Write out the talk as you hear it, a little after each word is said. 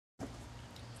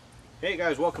Hey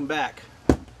guys, welcome back.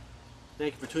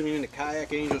 Thank you for tuning in to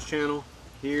Kayak Angels channel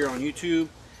here on YouTube.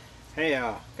 Hey,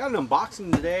 got an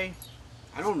unboxing today.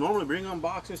 I don't normally bring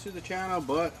unboxings to the channel,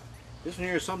 but this one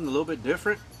here is something a little bit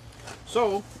different.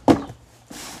 So,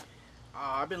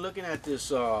 I've been looking at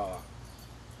this gun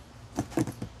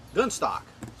stock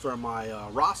for my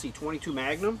Rossi 22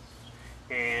 Magnum,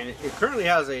 and it currently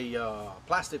has a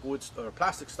plastic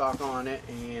stock on it,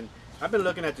 and I've been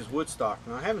looking at this wood stock.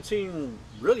 Now, I haven't seen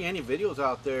really any videos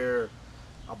out there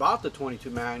about the 22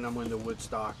 Magnum in the wood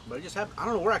stock, but I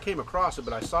don't know where I came across it,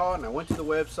 but I saw it and I went to the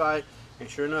website, and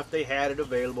sure enough they had it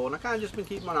available, and I kind of just been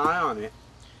keeping an eye on it.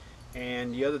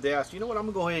 And the other day I said, you know what, I'm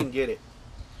gonna go ahead and get it,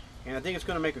 and I think it's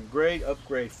gonna make a great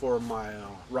upgrade for my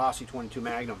Rossi 22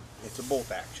 Magnum. It's a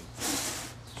bolt action.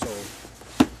 So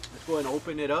let's go ahead and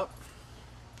open it up.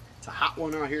 It's a hot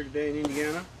one out here today in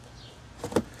Indiana.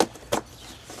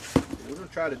 We're going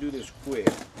to try to do this quick.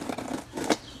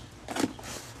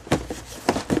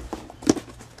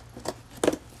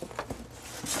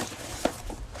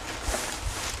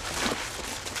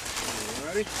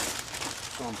 Alrighty.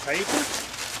 Some paper.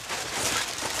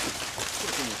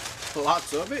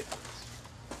 Lots of it.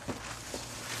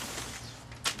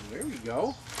 There we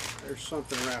go. There's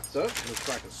something wrapped up. Looks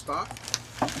like a stock.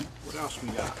 What else we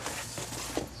got?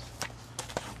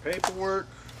 Some paperwork.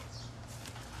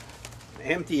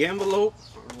 Empty envelope,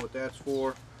 I don't know what that's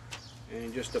for,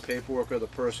 and just the paperwork of the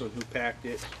person who packed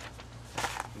it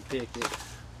and picked it.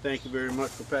 Thank you very much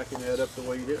for packing that up the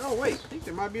way you did. Oh wait, I think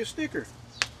there might be a sticker.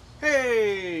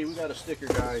 Hey, we got a sticker,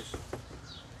 guys.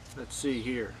 Let's see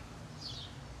here.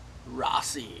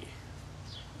 Rossi.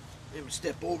 Let me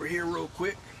step over here real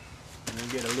quick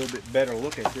and get a little bit better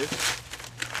look at this.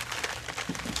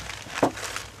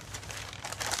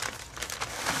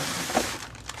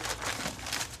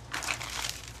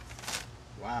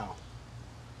 Wow.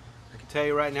 I can tell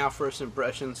you right now, first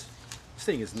impressions, this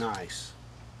thing is nice.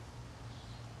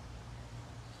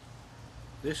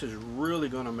 This is really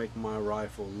going to make my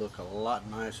rifle look a lot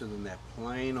nicer than that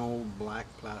plain old black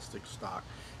plastic stock.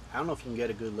 I don't know if you can get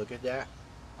a good look at that.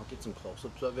 I'll get some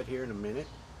close-ups of it here in a minute.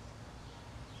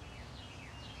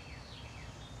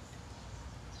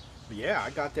 But yeah, I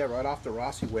got that right off the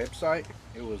Rossi website.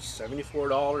 It was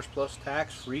 $74 plus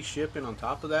tax, free shipping on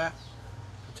top of that.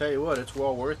 I'll tell you what, it's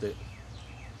well worth it.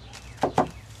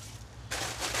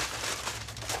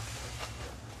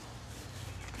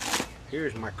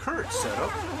 Here's my current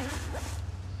setup.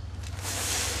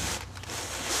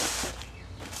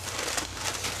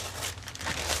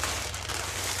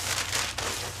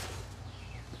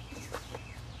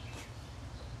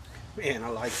 Man, I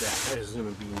like that. That is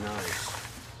going to be nice.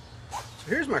 So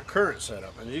here's my current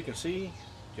setup, and as you can see,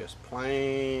 just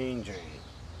plain Jane.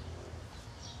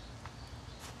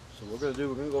 So what we're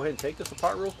going to go ahead and take this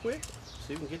apart real quick,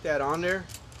 see if we can get that on there.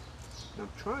 And I'm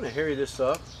trying to hurry this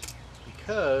up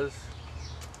because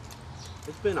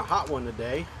it's been a hot one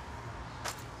today.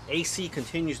 AC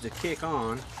continues to kick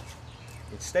on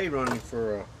and stay running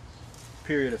for a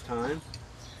period of time.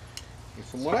 And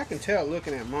from what I can tell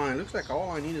looking at mine, it looks like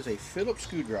all I need is a Phillips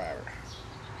screwdriver.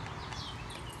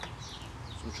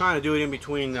 So I'm trying to do it in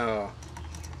between the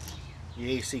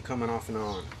AC coming off and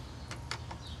on.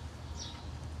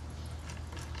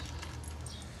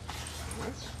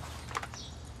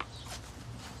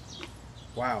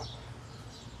 Wow,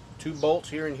 2 bolts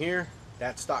here and here.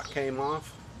 That stock came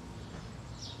off.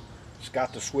 It's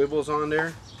got the swivels on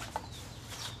there,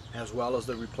 as well as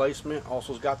the replacement.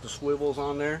 Also has got the swivels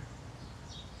on there.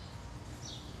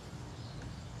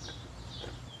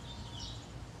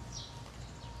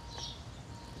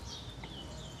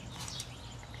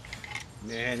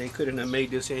 Man, they couldn't have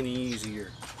made this any easier.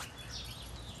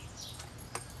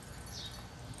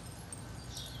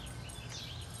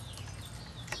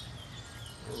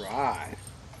 Alright.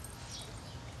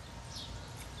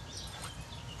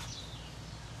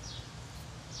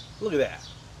 Look at that.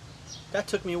 That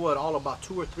took me, what, all about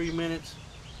 2 or 3 minutes?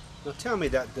 Now tell me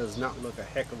that does not look a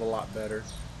heck of a lot better.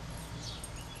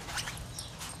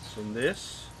 From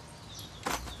this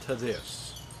to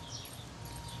this.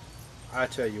 I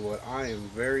tell you what, I am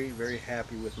very, very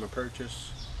happy with my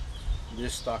purchase.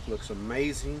 This stock looks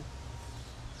amazing.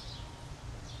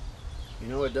 You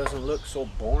know, it doesn't look so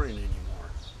boring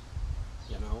anymore.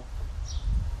 You know,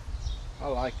 I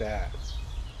like that.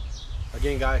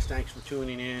 Again, guys, thanks for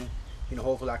tuning in. You know,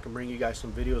 hopefully I can bring you guys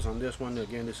some videos on this one.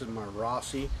 Again, this is my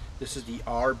Rossi. This is the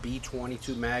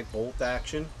RB22 mag bolt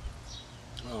action.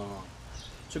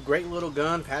 It's a great little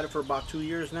gun. I've had it for about 2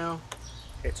 years now.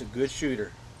 It's a good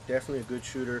shooter. Definitely a good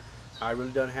shooter. I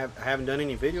really haven't done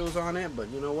any videos on it, but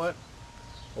you know what?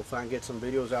 Hopefully I can get some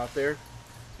videos out there.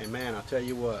 And man, I'll tell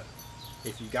you what,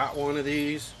 if you got one of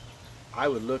these, I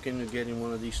would look into getting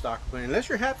one of these stock planes. Unless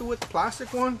you're happy with the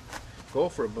plastic one, go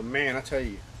for it. But man, I tell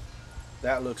you,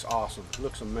 that looks awesome. It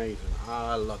looks amazing.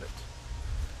 I love it.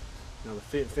 Now the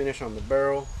fit and finish on the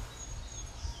barrel,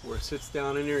 where it sits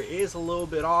down in there, is a little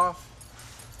bit off,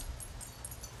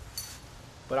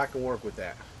 but I can work with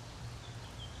that.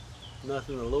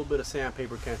 Nothing a little bit of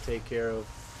sandpaper can't take care of.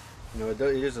 You know, it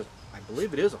is a, I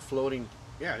believe it is a floating,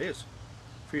 yeah it is,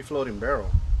 free floating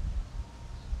barrel.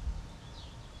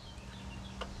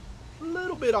 A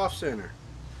little bit off center.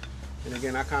 And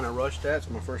again, I kind of rushed that. It's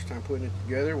my first time putting it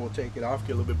together. We'll take it off,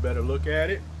 get a little bit better look at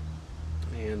it,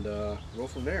 and go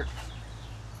from there.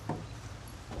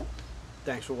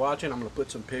 Thanks for watching. I'm going to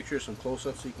put some pictures, some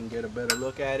close-ups so you can get a better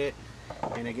look at it.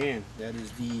 And again, that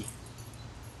is the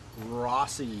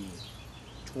Rossi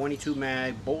 22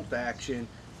 mag bolt action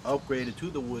upgraded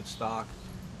to the wood stock.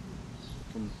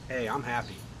 Hey, I'm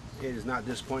happy. It does not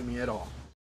disappoint me at all.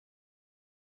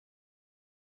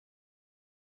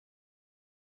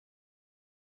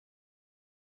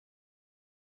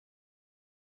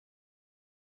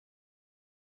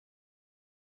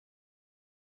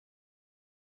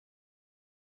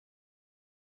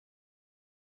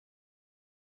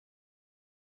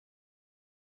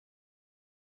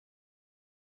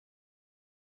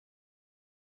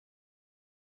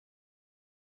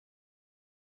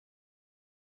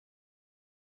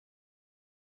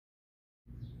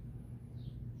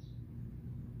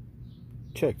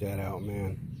 Check that out,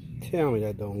 man. Tell me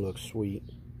that don't look sweet.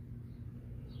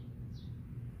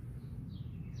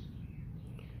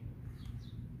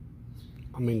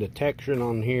 I mean, the texturing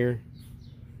on here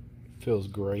feels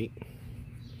great.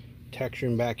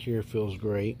 Texturing back here feels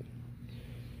great.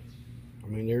 I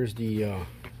mean, there's the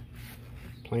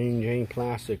plain Jane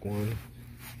plastic one.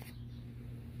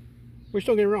 Which,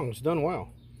 don't get me wrong, it's done well.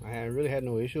 I really had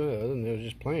no issue with it other than it was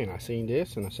just plain. I seen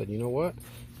this and I said, you know what?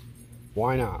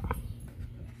 Why not?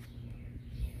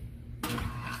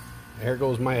 There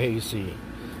goes my AC.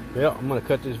 Well, I'm going to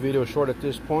cut this video short at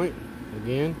this point.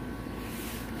 Again,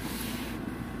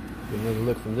 get another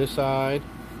look from this side,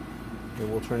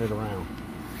 and we'll turn it around.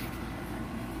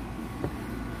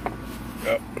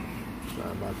 Yep.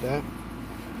 Sorry about that.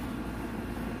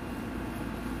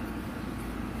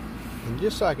 And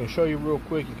just so I can show you real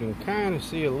quick, you can kind of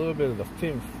see a little bit of the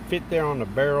fit there on the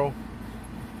barrel.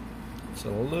 It's a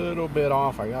little bit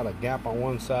off. I got a gap on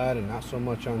one side and not so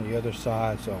much on the other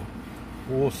side, so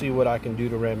we'll see what I can do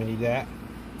to remedy that.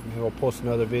 Maybe we'll post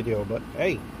another video, but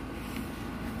hey,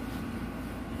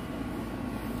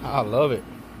 I love it.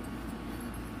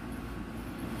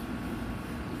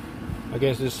 I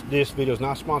guess this video is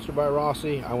not sponsored by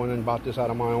Rossi. I went and bought this out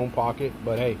of my own pocket,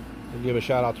 but hey, I'll give a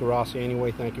shout out to Rossi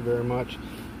anyway. Thank you very much.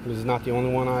 This is not the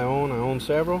only one I own. I own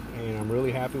several, and I'm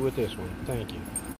really happy with this one. Thank you.